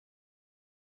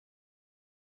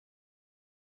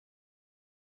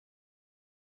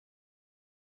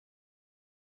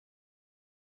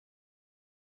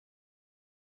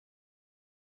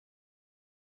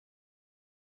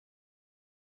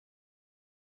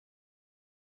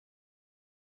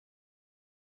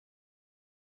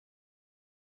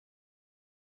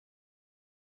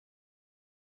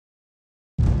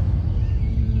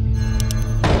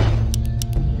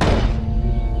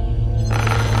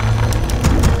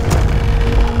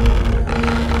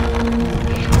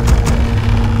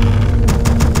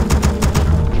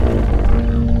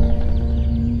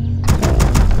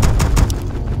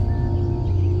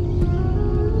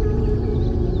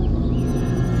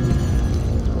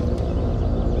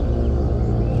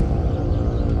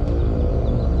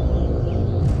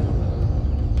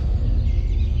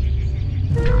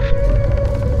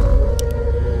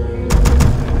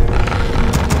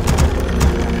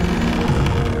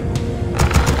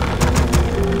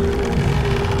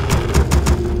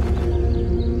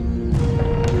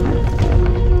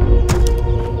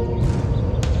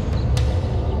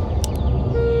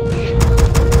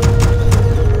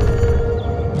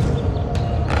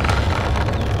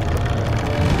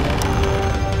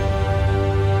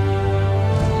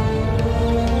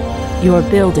Your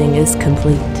building is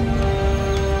complete.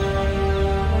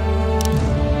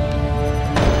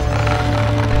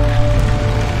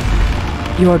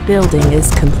 Your building is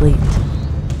complete.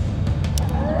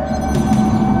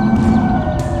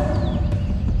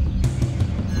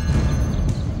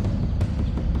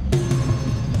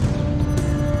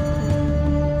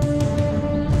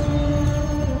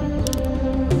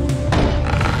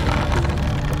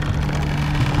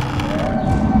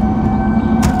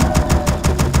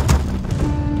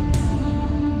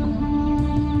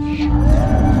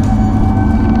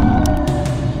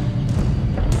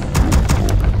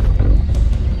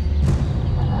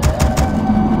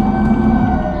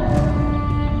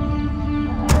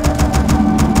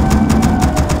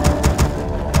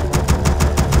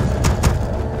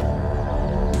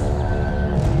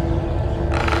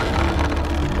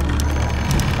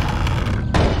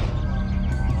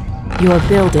 Your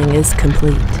building is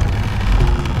complete.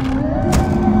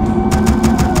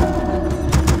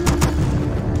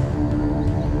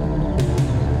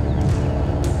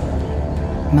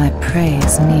 My prey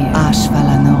is near.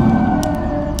 Ashvalano.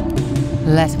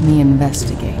 Let me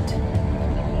investigate.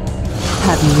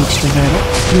 Have you reached a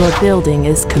verdict? Your building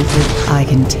is complete. I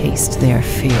can taste their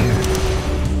fear.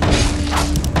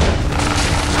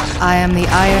 I am the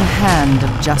iron hand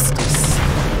of justice.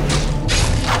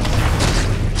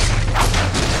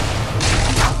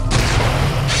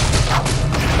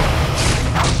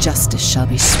 Justice shall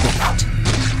be swift.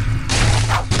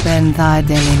 Ben thy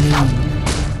delilune.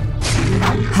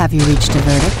 Have you reached a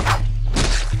verdict?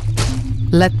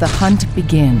 Let the hunt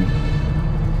begin.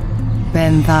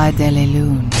 Ben thy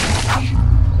delilune.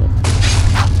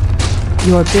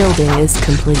 Your building is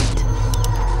complete.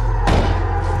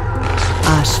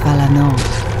 Ashvalano.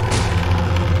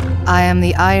 I am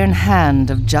the iron hand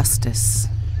of justice.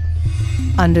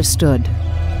 Understood.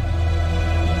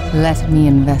 Let me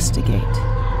investigate.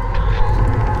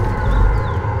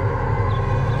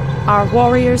 Our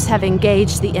warriors have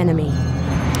engaged the enemy.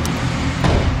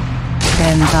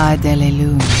 Ben thy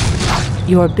delilune.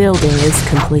 Your building is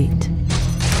complete.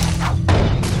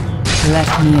 Let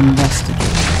me investigate.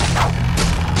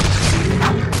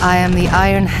 I am the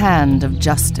iron hand of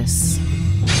justice.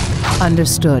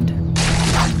 Understood.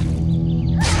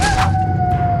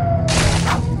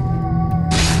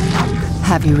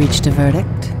 Have you reached a verdict?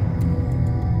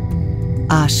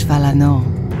 Ashvalano.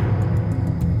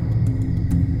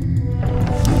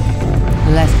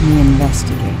 Let me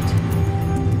investigate.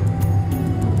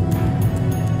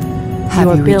 Have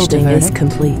Your you reached a building is verdict?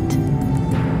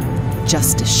 complete.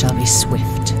 Justice shall be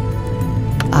swift.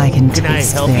 I can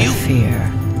taste help their you?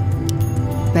 fear.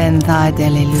 Ben thy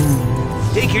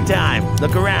delilune. Take your time.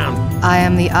 Look around. I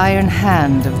am the iron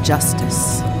hand of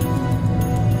justice.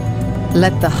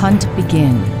 Let the hunt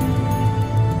begin.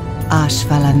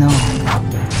 Ashvalano.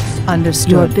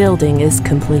 Understood. Your building is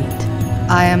complete.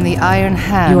 I am the iron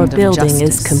hand Your of building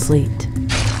justice. is complete.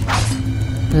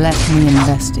 Let me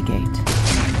investigate.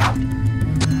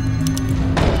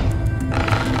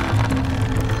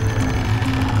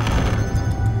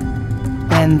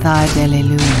 Ben thy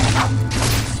delilune.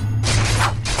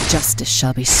 Justice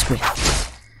shall be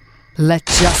swift. Let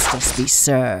justice be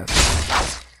served.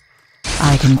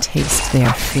 I can taste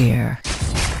their fear.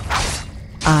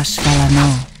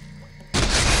 Ashvalano.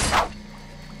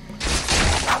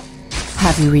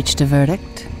 Have you reached a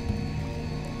verdict?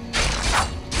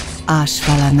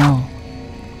 Ashvalano.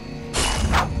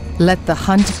 Let the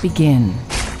hunt begin.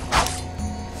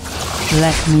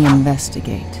 Let me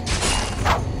investigate.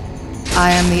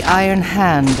 I am the iron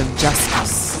hand of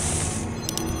justice.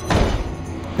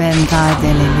 Ben thy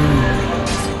delilune.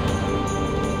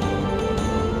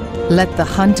 Let the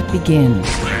hunt begin.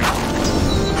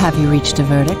 Have you reached a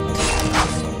verdict?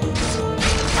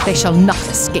 They shall not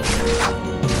escape.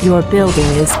 Your building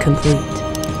is complete.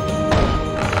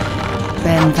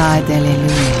 Ben thy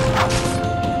delilune.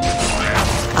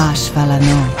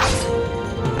 Ashvalano.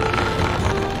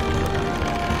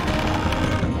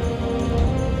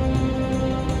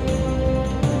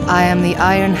 I am the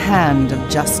iron hand of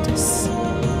justice.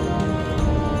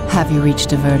 Have you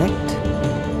reached a verdict?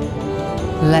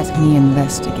 Let me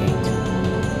investigate.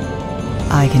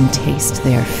 I can taste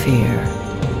their fear.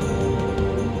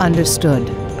 Understood.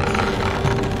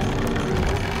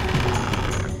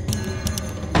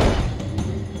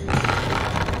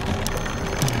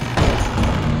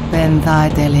 Ben thy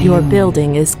delilune. Your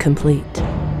building is complete.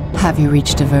 Have you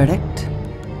reached a verdict?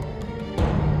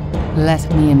 Let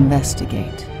me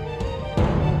investigate.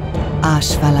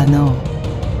 Ashvalano.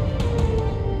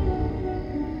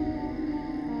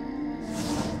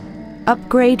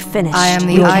 Upgrade finished. I am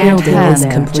the Your iron building hand is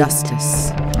of complete.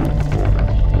 justice.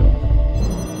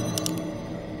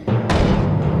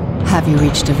 Have you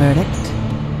reached a verdict?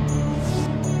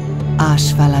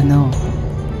 Ashvalano.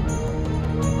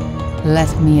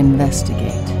 Let me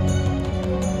investigate.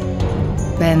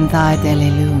 Benthai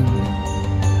Delilun.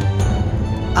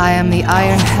 I am the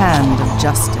iron hand of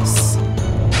justice.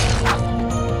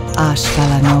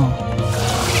 Ashvalano.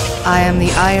 I am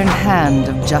the iron hand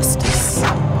of justice.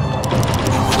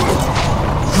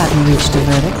 Have you reached a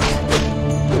verdict?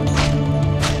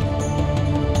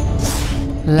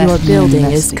 Your building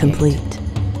is complete.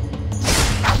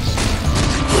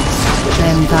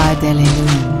 Benthai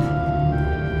Delilun.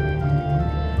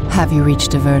 Have you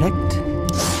reached a verdict?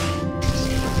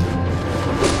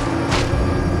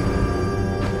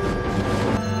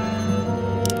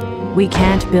 We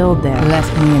can't build there. Let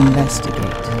me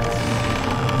investigate.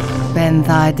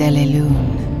 Benthai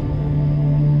Delilun.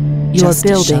 Your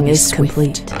building is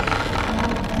complete.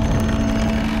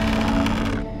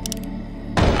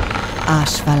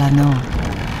 Ashvalano.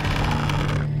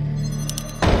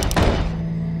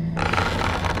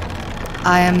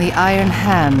 I am the iron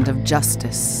hand of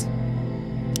justice.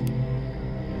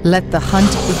 Let the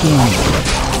hunt begin.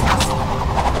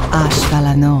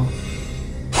 Ashvalano.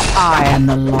 I am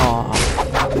the law.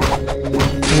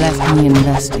 Let me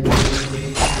investigate.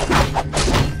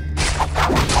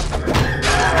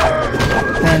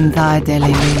 Benthai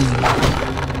Delilun.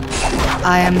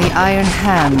 I am the iron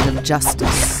hand of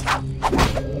justice.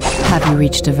 Have you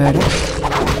reached a verdict?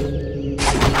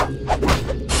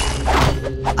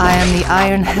 I am the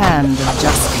iron hand of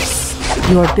justice.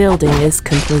 Your building is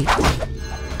complete.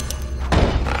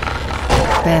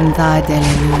 Benthai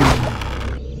Delilun.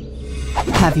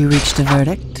 Have you reached a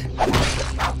verdict?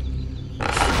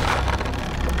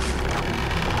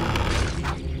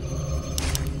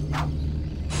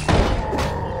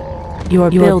 Your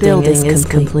building is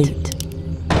complete.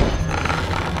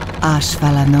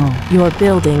 Ashvalano. Your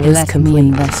building is complete. Let me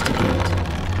investigate.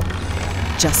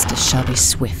 Justice shall be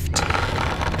swift.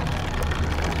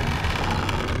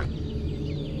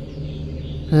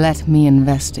 Let me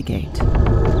investigate.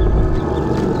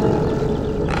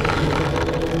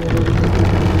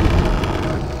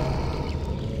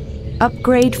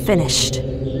 Upgrade finished.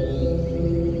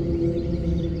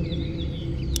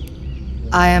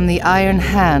 I am the iron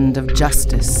hand of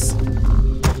justice.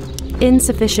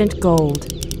 Insufficient gold.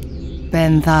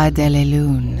 Benthai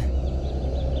Delilun.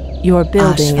 Your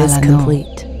building is Ashvalano.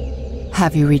 complete.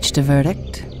 Have you reached a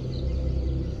verdict?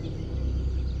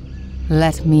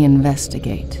 Let me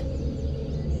investigate.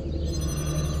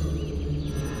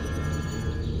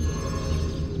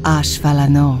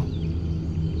 Ashvalano.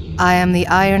 I am the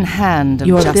iron hand of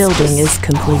Your justice. building is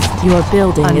complete. Your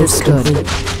building Understood. is complete.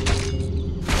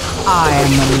 I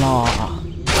am the law.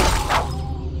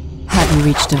 Have you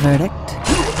reached a verdict?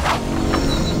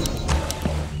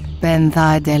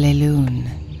 Benthai Delilun.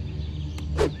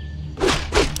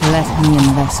 Let me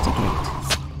investigate.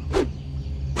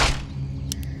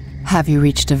 Have you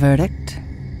reached a verdict?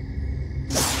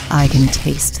 I can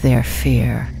taste their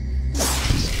fear.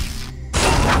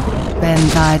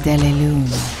 Benthai Delilun.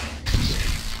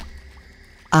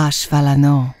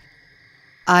 Ashvalano.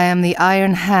 I am the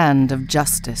iron hand of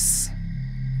justice.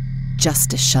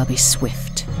 Justice shall be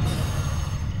swift.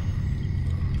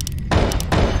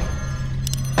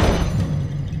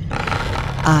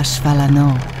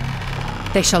 Ashvalano.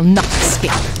 They shall not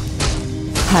escape.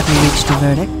 Have you reached a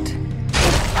verdict?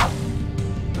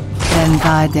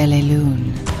 Benthai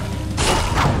Delilun.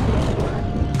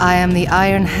 I am the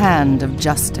iron hand of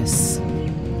justice.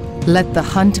 Let the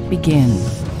hunt begin.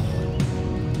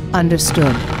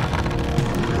 Understood.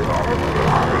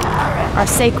 Our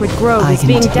sacred grove I is can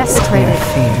being taste desecrated. their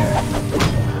fear.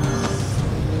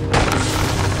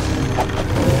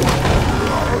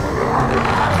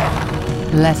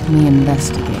 Let me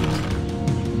investigate.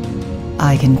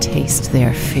 I can taste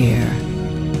their fear.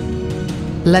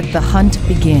 Let the hunt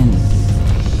begin.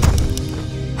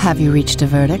 Have you reached a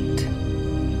verdict?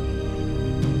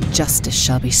 Justice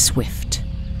shall be swift.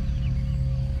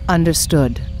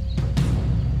 Understood.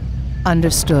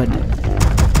 Understood.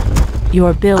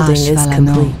 Your building is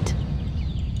Ashvalano. complete.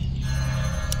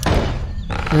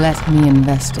 Let me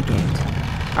investigate.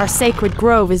 Our sacred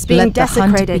grove is being Let the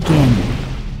hunt desecrated. begin.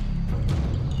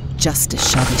 Justice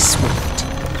shall be swift.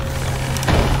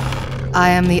 I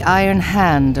am the iron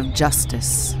hand of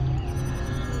justice.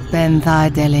 Benthai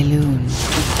Delilun.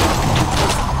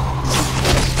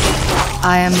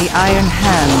 I am the iron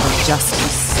hand of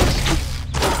justice.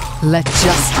 Let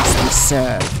justice be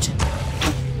served.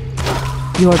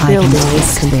 Your I building can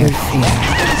is taste their complete. fear.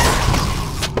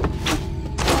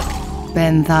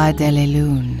 Benthai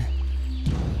Delilun.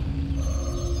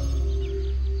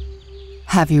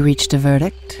 Have you reached a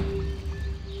verdict?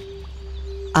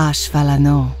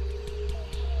 Ashvalano.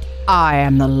 I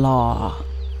am the law.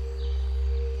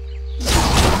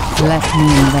 Let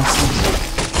me investigate.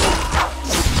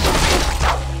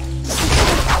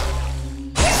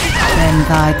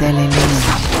 Benthai Delelun.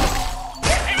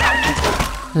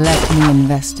 Let me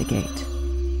investigate.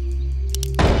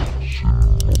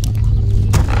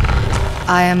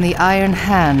 I am the iron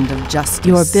hand of justice.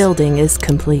 Your building is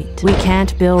complete. We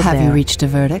can't build Have there. you reached a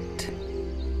verdict?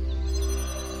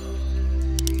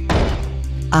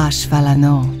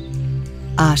 Ashvalano.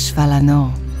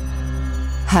 Ashvalano.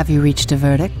 Have you reached a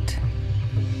verdict?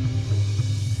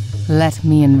 Let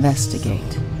me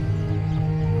investigate.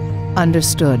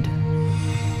 Understood.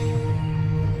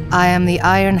 I am the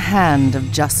iron hand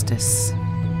of justice.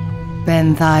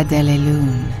 Benthai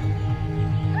Delelun.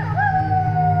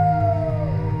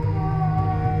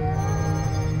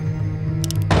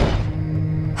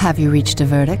 Have you reached a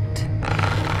verdict?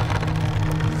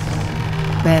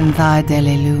 Benthai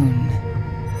Delelun.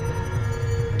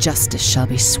 Justice shall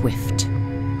be swift.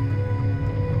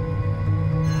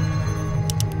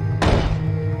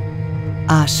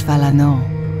 Ashvalano.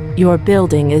 Your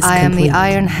building is I am complete. the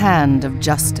iron hand of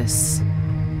justice.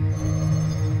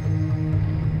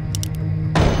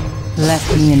 Let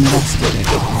me investigate.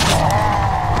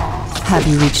 Have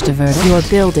you reached a verdict? Your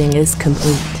building is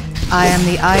complete. I am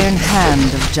the iron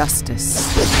hand of justice.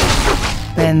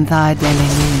 Benthai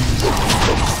Delelun.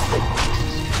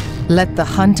 Let the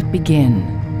hunt begin.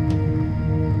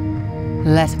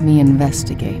 Let me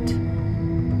investigate.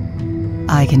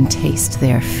 I can taste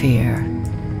their fear.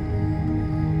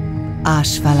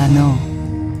 Ashvalano.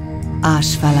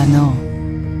 Ashvalano.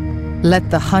 Let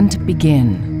the hunt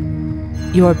begin.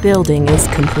 Your building is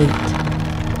complete.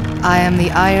 I am the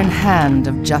iron hand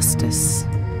of justice.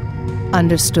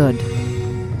 Understood.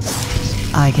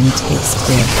 I can taste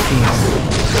their fear.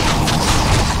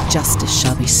 Justice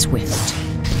shall be swift.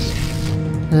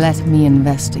 Let me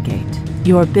investigate.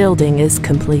 Your building is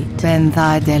complete.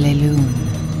 Benthai Delelun.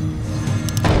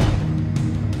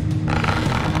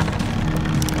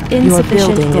 Your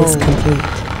building is complete.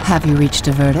 Have you reached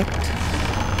a verdict?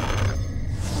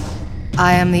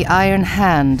 I am the iron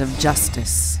hand of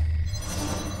justice.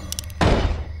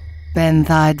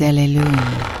 Benthai Delelun.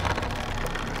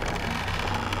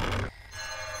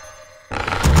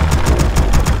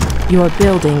 Your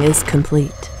building is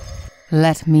complete.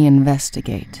 Let me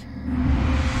investigate.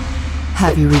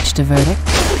 Have you reached a verdict?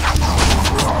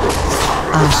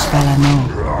 Ashvalano.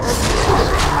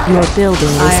 Your building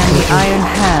is I am complete. the iron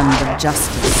hand of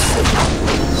justice.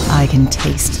 I can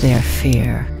taste their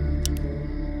fear.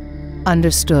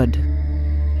 Understood.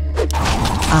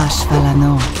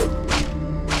 Ashvalano.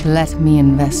 Let me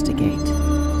investigate.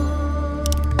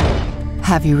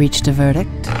 Have you reached a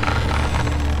verdict?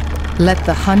 Let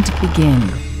the hunt begin.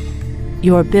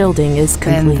 Your building is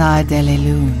complete. Benthai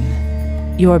Delelun.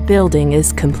 Your building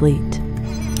is complete.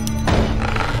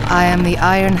 I am the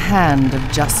iron hand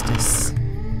of justice.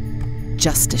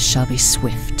 Justice shall be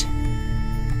swift.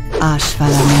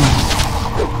 Ashvalano.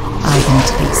 I can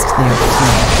taste their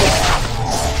fear.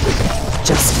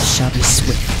 Justice shall be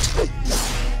swift.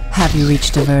 Have you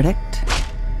reached a verdict?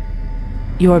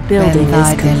 Your building is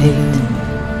Benthai complete. Delelun.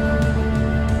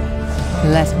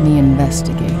 Let me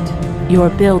investigate. Your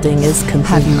building is complete.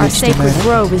 Have you Our reached a sacred verdict?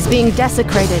 grove is being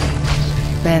desecrated.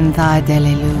 Benthai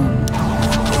Delelun.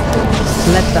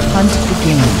 Let the hunt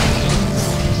begin.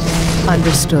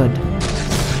 Understood.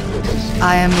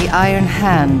 I am the iron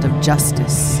hand of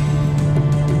justice.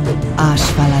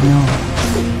 Ashvalano.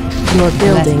 Your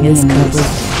building is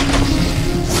complete.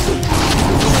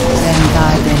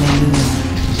 Benthai Delelun.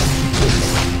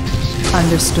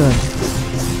 Understood.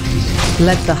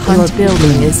 Let the hunt Your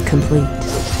building begin. is complete.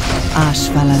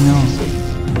 Ashvalano.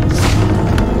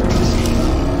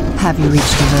 Have you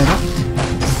reached a verdict?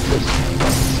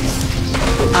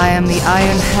 I am the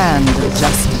iron hand of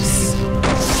justice.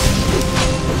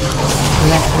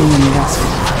 Let me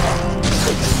investigate.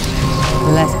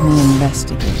 Let me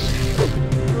investigate.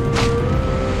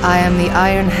 I am the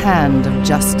iron hand of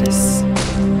justice.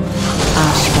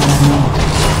 Ashvalano.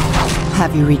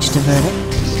 Have you reached a verdict?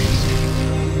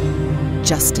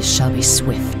 Justice shall be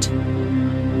swift.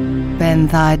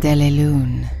 Benthai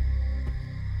Delelun.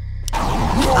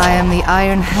 I am the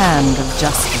iron hand of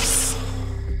justice.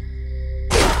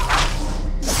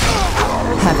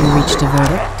 Have you reached a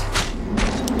verdict?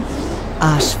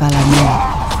 Ashvalano.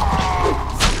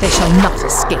 They shall not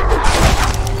escape.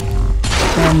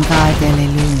 Benthai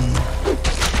Delelun.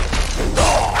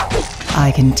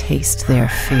 I can taste their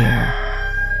fear.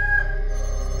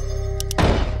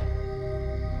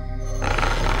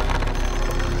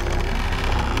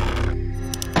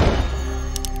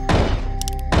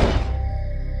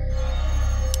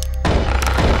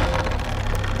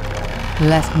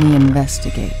 Let me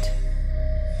investigate.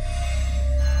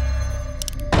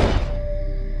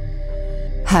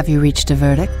 Have you reached a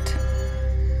verdict?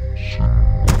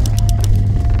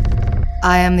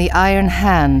 I am the iron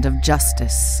hand of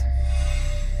justice.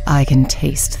 I can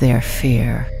taste their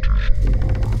fear.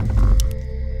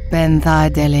 Benthai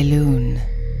Delelun.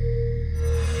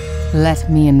 Let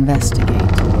me investigate.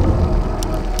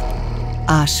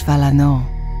 Ashvalano.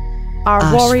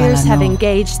 Our warriors have Ashvalano.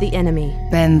 engaged the enemy.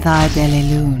 Benthai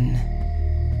Delelun.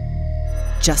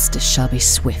 Justice shall be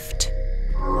swift.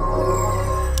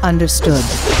 Understood.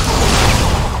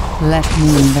 Let me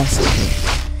investigate.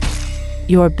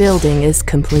 Your building is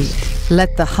complete.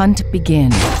 Let the hunt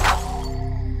begin.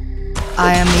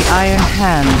 I am the iron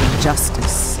hand of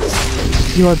justice.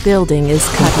 Your building is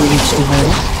Have you reached a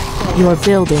verdict? Your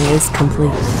building is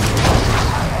complete.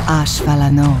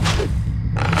 Ashvalano.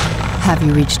 Have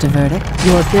you reached a verdict?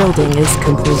 Your building is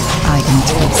complete. I can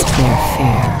taste their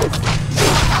fear.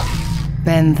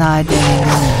 Benthai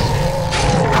Delelun.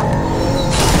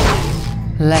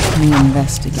 Let me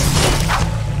investigate.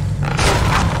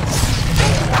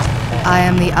 I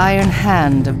am the iron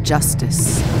hand of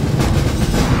justice.